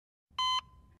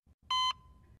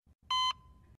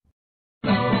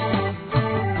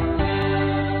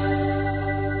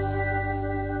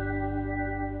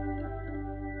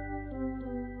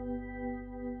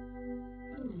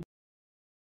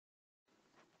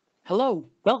Hello,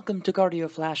 welcome to Cardio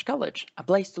Flash College, a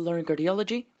place to learn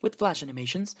cardiology with flash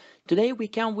animations. Today we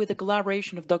count with the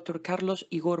collaboration of Dr. Carlos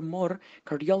Igor Mor,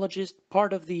 cardiologist,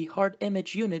 part of the heart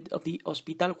image unit of the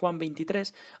Hospital Juan 23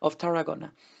 of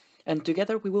Tarragona. And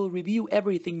together we will review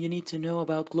everything you need to know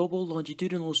about global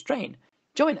longitudinal strain.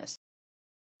 Join us!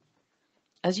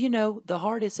 As you know, the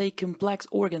heart is a complex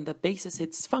organ that bases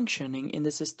its functioning in the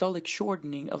systolic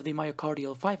shortening of the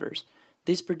myocardial fibers.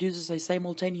 This produces a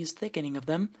simultaneous thickening of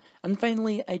them, and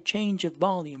finally a change of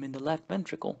volume in the left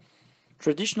ventricle.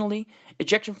 Traditionally,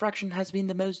 ejection fraction has been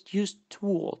the most used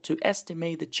tool to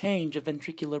estimate the change of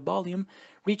ventricular volume,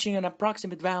 reaching an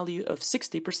approximate value of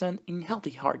 60% in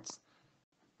healthy hearts.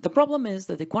 The problem is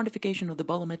that the quantification of the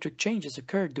volumetric changes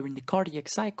occurred during the cardiac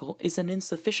cycle is an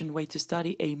insufficient way to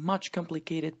study a much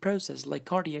complicated process like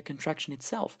cardiac contraction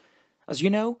itself. As you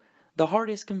know, the heart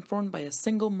is conformed by a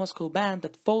single muscle band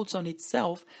that folds on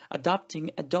itself,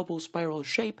 adopting a double spiral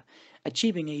shape,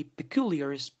 achieving a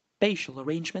peculiar spatial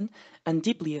arrangement and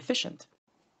deeply efficient.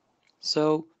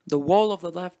 So, the wall of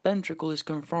the left ventricle is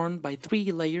conformed by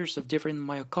three layers of different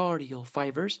myocardial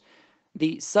fibers: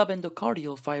 the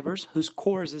subendocardial fibers, whose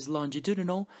course is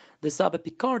longitudinal, the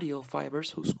subepicardial fibers,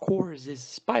 whose course is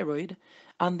spheroid,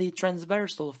 and the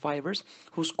transversal fibers,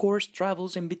 whose course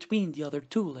travels in between the other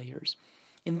two layers.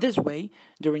 In this way,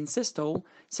 during systole,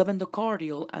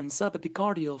 subendocardial and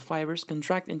subepicardial fibers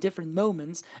contract in different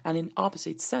moments and in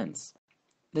opposite sense.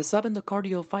 The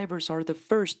subendocardial fibers are the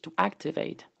first to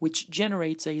activate, which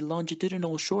generates a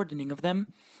longitudinal shortening of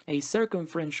them, a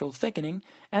circumferential thickening,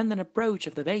 and an approach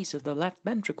of the base of the left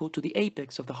ventricle to the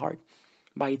apex of the heart.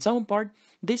 By its own part,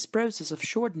 this process of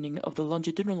shortening of the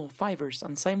longitudinal fibers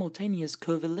and simultaneous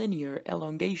curvilinear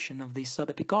elongation of the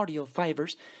subepicardial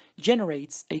fibers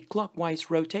generates a clockwise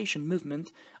rotation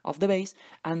movement of the base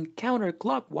and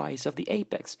counterclockwise of the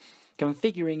apex,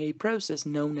 configuring a process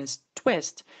known as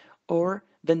twist or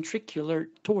ventricular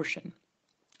torsion.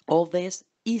 All this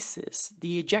eases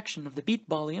the ejection of the beat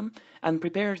volume and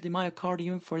prepares the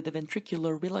myocardium for the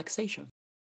ventricular relaxation.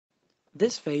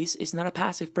 This phase is not a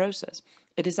passive process.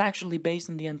 It is actually based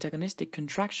on the antagonistic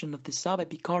contraction of the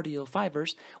subepicardial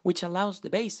fibers, which allows the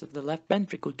base of the left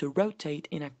ventricle to rotate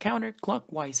in a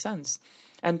counterclockwise sense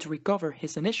and to recover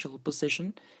his initial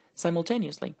position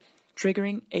simultaneously,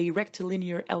 triggering a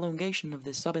rectilinear elongation of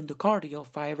the subendocardial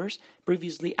fibers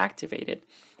previously activated,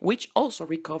 which also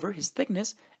recover his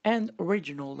thickness and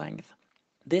original length.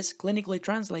 This clinically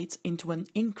translates into an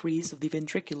increase of the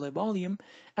ventricular volume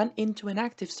and into an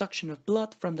active suction of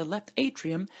blood from the left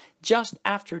atrium just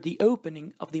after the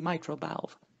opening of the mitral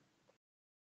valve.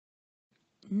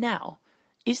 Now,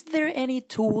 is there any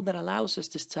tool that allows us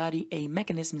to study a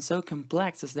mechanism so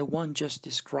complex as the one just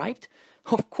described?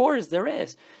 Of course there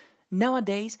is.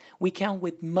 Nowadays, we count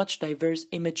with much diverse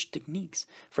image techniques,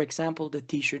 for example, the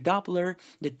tissue Doppler,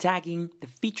 the tagging, the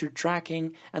feature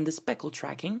tracking, and the speckle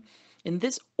tracking. In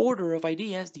this order of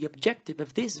ideas, the objective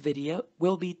of this video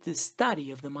will be the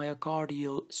study of the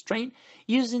myocardial strain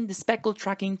using the speckle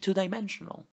tracking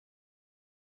two-dimensional.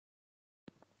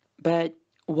 But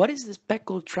what is the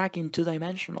speckle tracking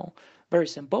two-dimensional? Very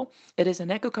simple. It is an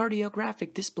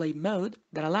echocardiographic display mode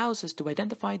that allows us to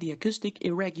identify the acoustic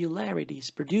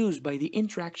irregularities produced by the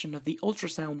interaction of the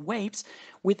ultrasound waves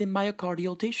with the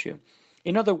myocardial tissue.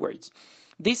 In other words,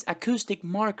 these acoustic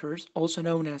markers, also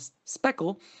known as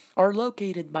speckle, are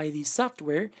located by the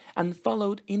software and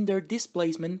followed in their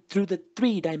displacement through the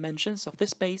three dimensions of the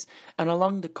space and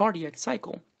along the cardiac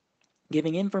cycle,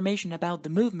 giving information about the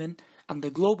movement and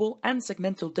the global and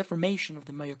segmental deformation of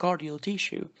the myocardial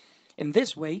tissue. In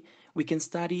this way, we can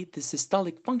study the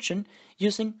systolic function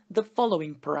using the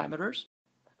following parameters: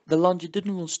 the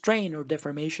longitudinal strain or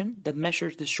deformation that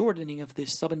measures the shortening of the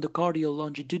subendocardial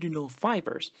longitudinal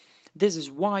fibers. This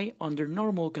is why, under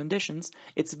normal conditions,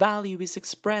 its value is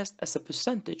expressed as a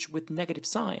percentage with negative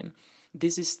sign.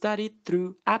 This is studied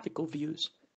through apical views.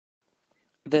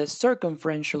 The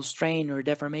circumferential strain or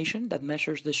deformation that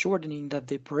measures the shortening that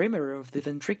the perimeter of the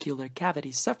ventricular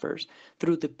cavity suffers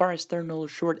through the parasternal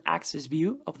short axis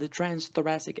view of the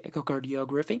transthoracic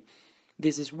echocardiography.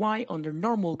 This is why, under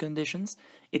normal conditions,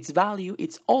 its value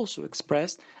is also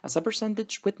expressed as a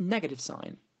percentage with negative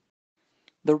sign.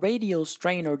 The radial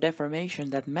strain or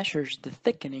deformation that measures the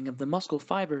thickening of the muscle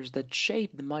fibers that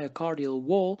shape the myocardial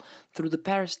wall through the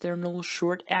parasternal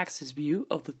short axis view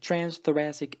of the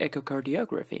transthoracic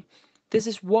echocardiography. This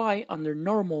is why, under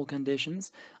normal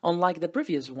conditions, unlike the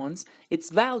previous ones,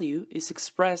 its value is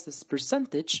expressed as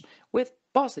percentage with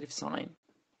positive sign.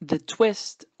 The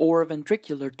twist or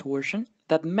ventricular torsion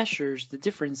that measures the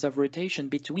difference of rotation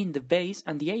between the base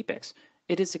and the apex.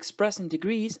 It is expressed in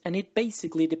degrees and it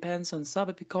basically depends on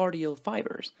subepicardial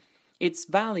fibers. Its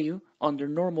value, under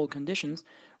normal conditions,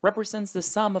 represents the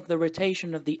sum of the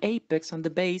rotation of the apex and the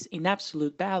base in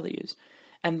absolute values,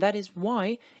 and that is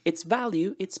why its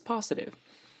value is positive.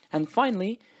 And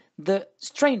finally, the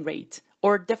strain rate,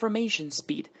 or deformation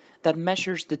speed, that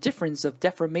measures the difference of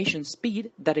deformation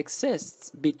speed that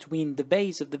exists between the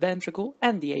base of the ventricle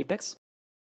and the apex.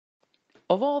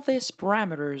 Of all these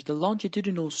parameters, the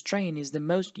longitudinal strain is the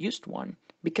most used one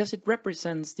because it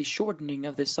represents the shortening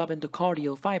of the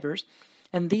subendocardial fibers,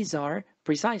 and these are,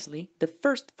 precisely, the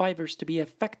first fibers to be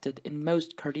affected in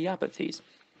most cardiopathies.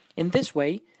 In this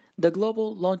way, the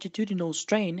global longitudinal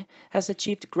strain has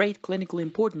achieved great clinical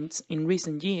importance in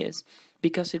recent years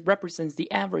because it represents the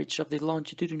average of the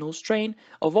longitudinal strain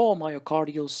of all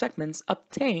myocardial segments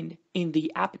obtained in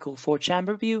the apical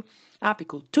 4-chamber view,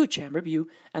 apical 2-chamber view,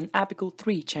 and apical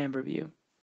 3-chamber view.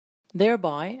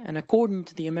 Thereby, and according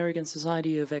to the American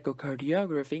Society of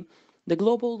Echocardiography, the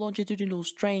global longitudinal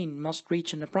strain must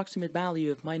reach an approximate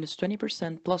value of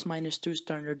 -20% plus -2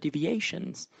 standard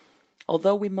deviations,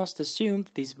 although we must assume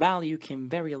that this value can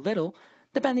vary a little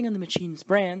depending on the machine's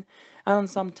brand and on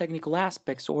some technical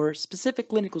aspects or specific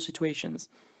clinical situations.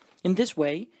 In this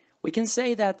way, we can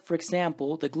say that, for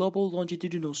example, the global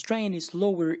longitudinal strain is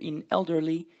lower in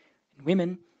elderly, in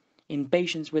women, in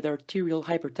patients with arterial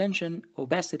hypertension,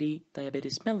 obesity,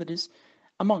 diabetes mellitus,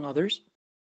 among others.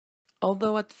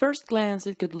 Although at first glance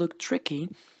it could look tricky,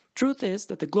 truth is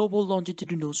that the global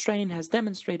longitudinal strain has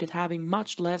demonstrated having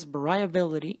much less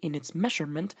variability in its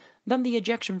measurement than the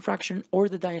ejection fraction or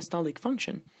the diastolic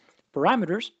function,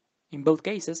 parameters, in both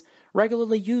cases,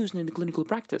 regularly used in the clinical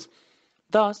practice.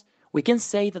 Thus, we can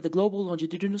say that the global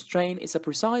longitudinal strain is a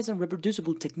precise and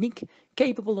reproducible technique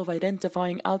capable of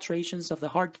identifying alterations of the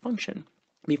heart function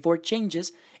before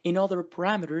changes in other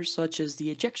parameters such as the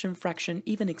ejection fraction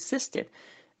even existed,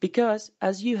 because,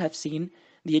 as you have seen,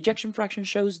 the ejection fraction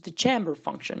shows the chamber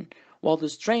function, while the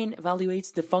strain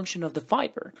evaluates the function of the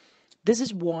fiber. This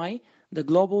is why the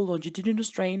global longitudinal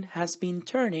strain has been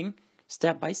turning,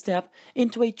 step by step,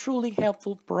 into a truly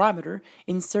helpful parameter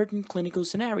in certain clinical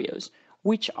scenarios,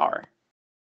 which are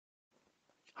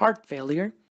heart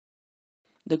failure.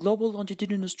 The global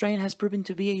longitudinal strain has proven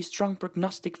to be a strong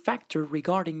prognostic factor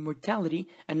regarding mortality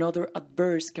and other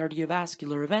adverse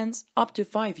cardiovascular events up to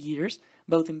 5 years,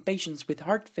 both in patients with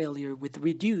heart failure with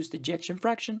reduced ejection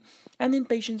fraction and in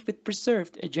patients with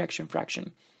preserved ejection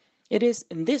fraction. It is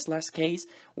in this last case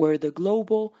where the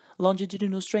global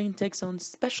longitudinal strain takes on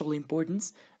special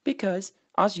importance because,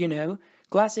 as you know,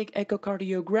 classic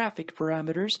echocardiographic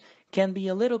parameters can be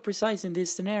a little precise in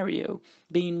this scenario,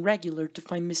 being regular to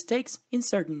find mistakes in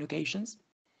certain occasions.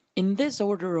 In this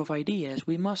order of ideas,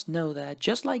 we must know that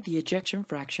just like the ejection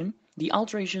fraction, the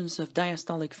alterations of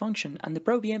diastolic function and the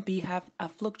proBNP have a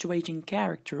fluctuating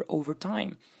character over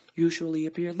time, usually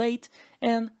appear late,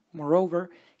 and, moreover,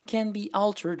 can be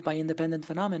altered by independent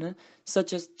phenomena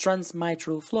such as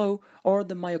transmitral flow or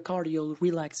the myocardial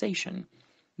relaxation.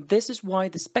 This is why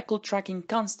the speckle tracking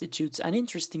constitutes an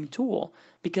interesting tool,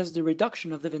 because the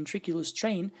reduction of the ventricular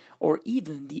strain, or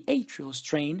even the atrial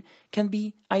strain, can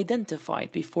be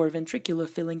identified before ventricular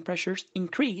filling pressures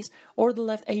increase or the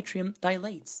left atrium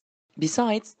dilates.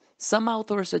 Besides, some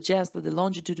authors suggest that the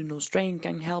longitudinal strain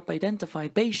can help identify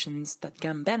patients that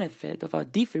can benefit of a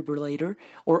defibrillator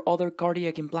or other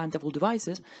cardiac implantable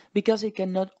devices because it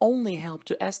can not only help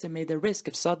to estimate the risk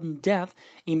of sudden death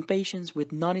in patients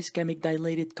with non-ischemic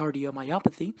dilated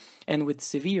cardiomyopathy and with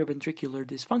severe ventricular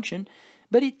dysfunction,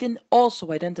 but it can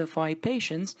also identify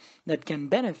patients that can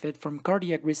benefit from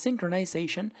cardiac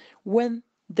resynchronization when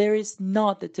there is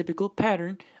not the typical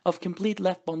pattern of complete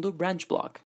left bundle branch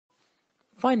block.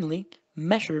 Finally,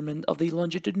 measurement of the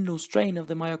longitudinal strain of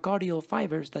the myocardial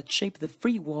fibers that shape the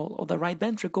free wall of the right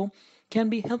ventricle can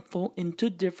be helpful in two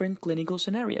different clinical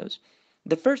scenarios.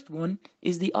 The first one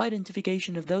is the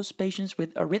identification of those patients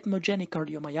with arrhythmogenic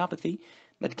cardiomyopathy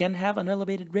that can have an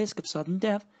elevated risk of sudden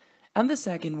death, and the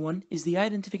second one is the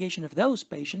identification of those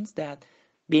patients that,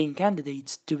 being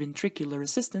candidates to ventricular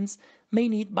assistance, may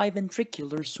need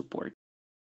biventricular support.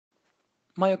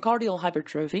 Myocardial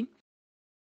hypertrophy.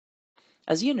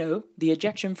 As you know, the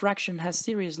ejection fraction has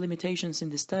serious limitations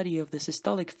in the study of the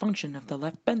systolic function of the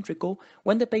left ventricle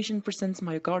when the patient presents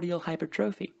myocardial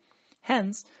hypertrophy.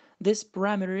 Hence, this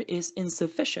parameter is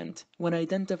insufficient when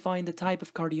identifying the type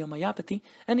of cardiomyopathy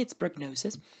and its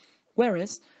prognosis,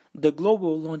 whereas The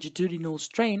global longitudinal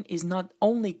strain is not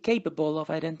only capable of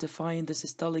identifying the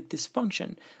systolic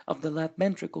dysfunction of the left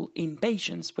ventricle in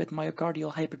patients with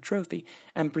myocardial hypertrophy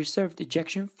and preserved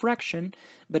ejection fraction,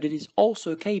 but it is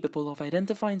also capable of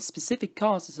identifying specific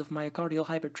causes of myocardial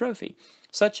hypertrophy,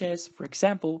 such as, for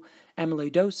example,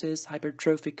 amyloidosis,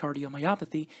 hypertrophic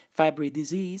cardiomyopathy, Fabry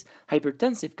disease,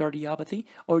 hypertensive cardiomyopathy,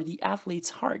 or the athlete's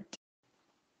heart.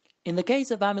 In the case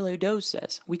of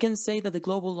amyloidosis, we can say that the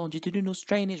global longitudinal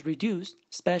strain is reduced,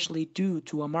 especially due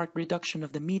to a marked reduction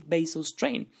of the mid-basal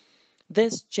strain.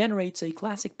 This generates a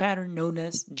classic pattern known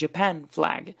as Japan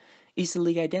flag,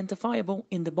 easily identifiable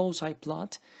in the bullseye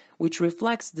plot, which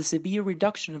reflects the severe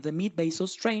reduction of the mid-basal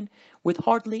strain with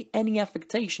hardly any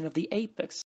affectation of the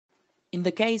apex. In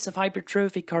the case of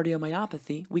hypertrophic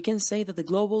cardiomyopathy, we can say that the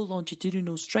global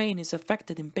longitudinal strain is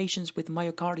affected in patients with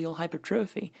myocardial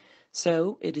hypertrophy,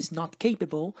 so it is not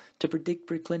capable to predict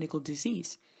preclinical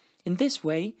disease. In this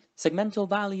way, segmental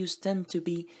values tend to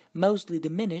be mostly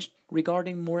diminished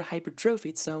regarding more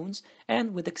hypertrophied zones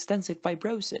and with extensive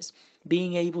fibrosis,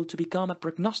 being able to become a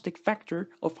prognostic factor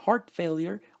of heart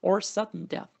failure or sudden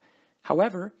death.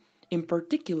 However, in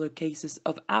particular cases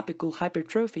of apical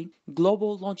hypertrophy,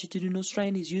 global longitudinal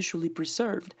strain is usually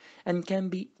preserved and can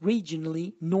be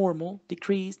regionally normal,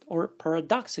 decreased, or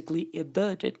paradoxically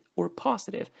inverted or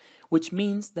positive, which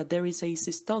means that there is a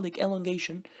systolic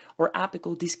elongation or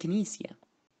apical dyskinesia.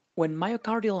 When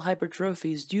myocardial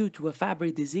hypertrophy is due to a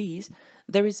Fabry disease,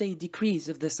 there is a decrease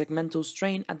of the segmental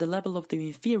strain at the level of the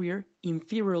inferior,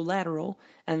 inferolateral,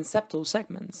 and septal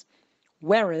segments,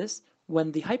 whereas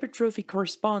when the hypertrophy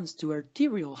corresponds to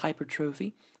arterial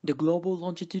hypertrophy, the global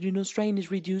longitudinal strain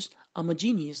is reduced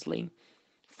homogeneously.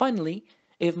 Finally,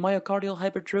 if myocardial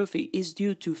hypertrophy is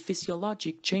due to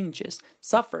physiologic changes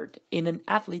suffered in an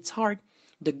athlete's heart,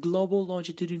 the global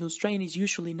longitudinal strain is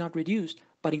usually not reduced,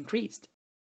 but increased.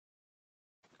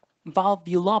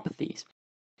 Valvulopathies.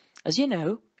 As you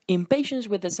know, in patients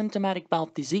with asymptomatic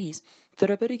valve disease,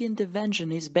 therapeutic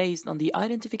intervention is based on the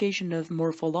identification of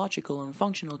morphological and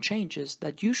functional changes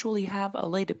that usually have a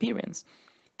late appearance.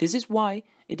 This is why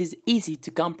it is easy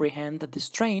to comprehend that the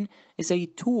strain is a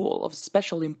tool of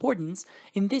special importance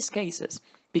in these cases,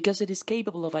 because it is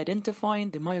capable of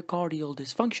identifying the myocardial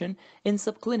dysfunction in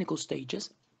subclinical stages.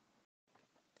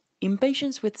 In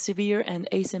patients with severe and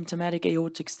asymptomatic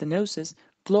aortic stenosis,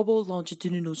 global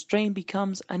longitudinal strain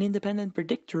becomes an independent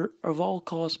predictor of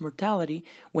all-cause mortality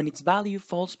when its value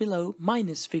falls below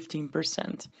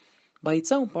 -15%. By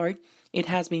its own part, it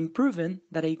has been proven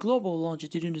that a global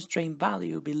longitudinal strain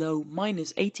value below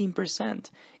 -18%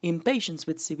 in patients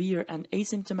with severe and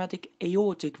asymptomatic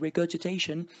aortic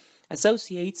regurgitation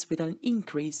associates with an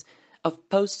increase of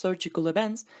post-surgical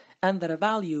events, and that a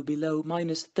value below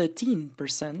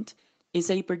 -13% is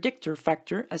a predictor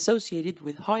factor associated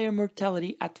with higher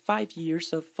mortality at 5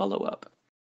 years of follow-up.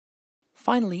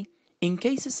 Finally, in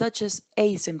cases such as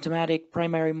asymptomatic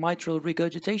primary mitral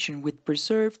regurgitation with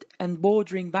preserved and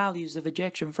bordering values of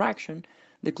ejection fraction,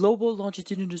 the global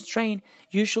longitudinal strain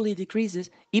usually decreases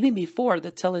even before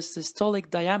the telesystolic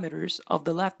diameters of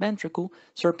the left ventricle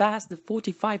surpass the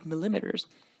 45 millimeters.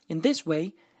 In this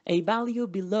way, a value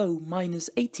below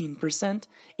 -18%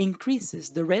 increases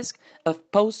the risk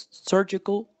of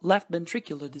post-surgical left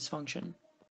ventricular dysfunction.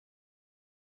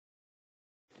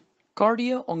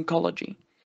 Cardio-Oncology.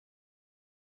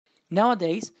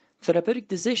 Nowadays, therapeutic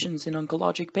decisions in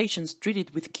oncologic patients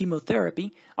treated with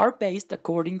chemotherapy are based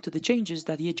according to the changes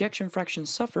that the ejection fraction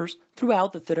suffers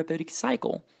throughout the therapeutic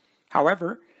cycle.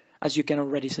 However, as you can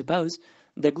already suppose,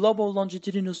 the global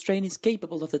longitudinal strain is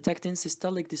capable of detecting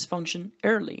systolic dysfunction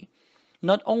early,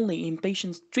 not only in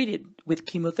patients treated with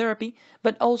chemotherapy,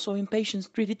 but also in patients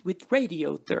treated with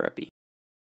radiotherapy.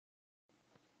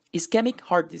 Ischemic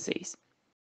heart disease.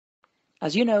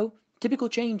 As you know, typical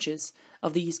changes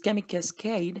of the ischemic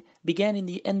cascade began in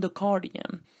the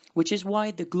endocardium, which is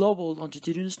why the global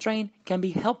longitudinal strain can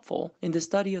be helpful in the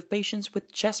study of patients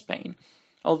with chest pain,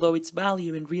 although its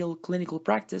value in real clinical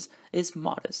practice is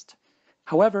modest.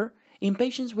 However, in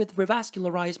patients with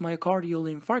revascularized myocardial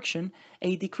infarction,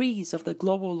 a decrease of the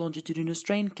global longitudinal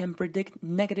strain can predict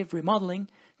negative remodeling,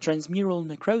 transmural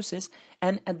necrosis,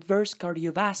 and adverse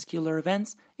cardiovascular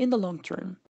events in the long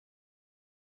term.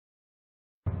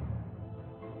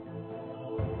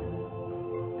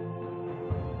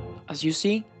 As you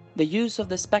see, the use of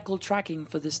the speckle tracking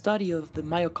for the study of the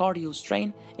myocardial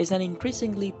strain is an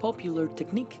increasingly popular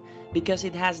technique because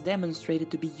it has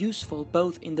demonstrated to be useful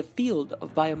both in the field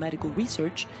of biomedical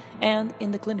research and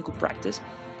in the clinical practice.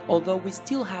 Although we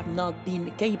still have not been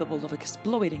capable of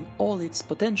exploiting all its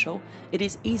potential, it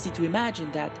is easy to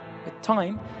imagine that, With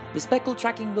time, the speckle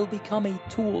tracking will become a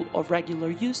tool of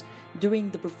regular use during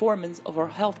the performance of our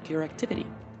healthcare activity.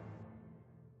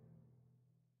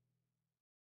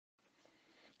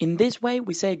 In this way,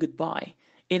 we say goodbye.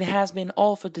 It has been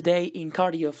all for today in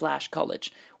Cardio Flash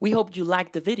College. We hope you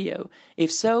liked the video.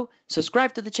 If so,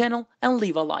 subscribe to the channel and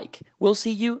leave a like. We'll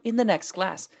see you in the next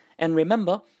class. And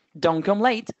remember, don't come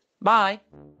late. Bye!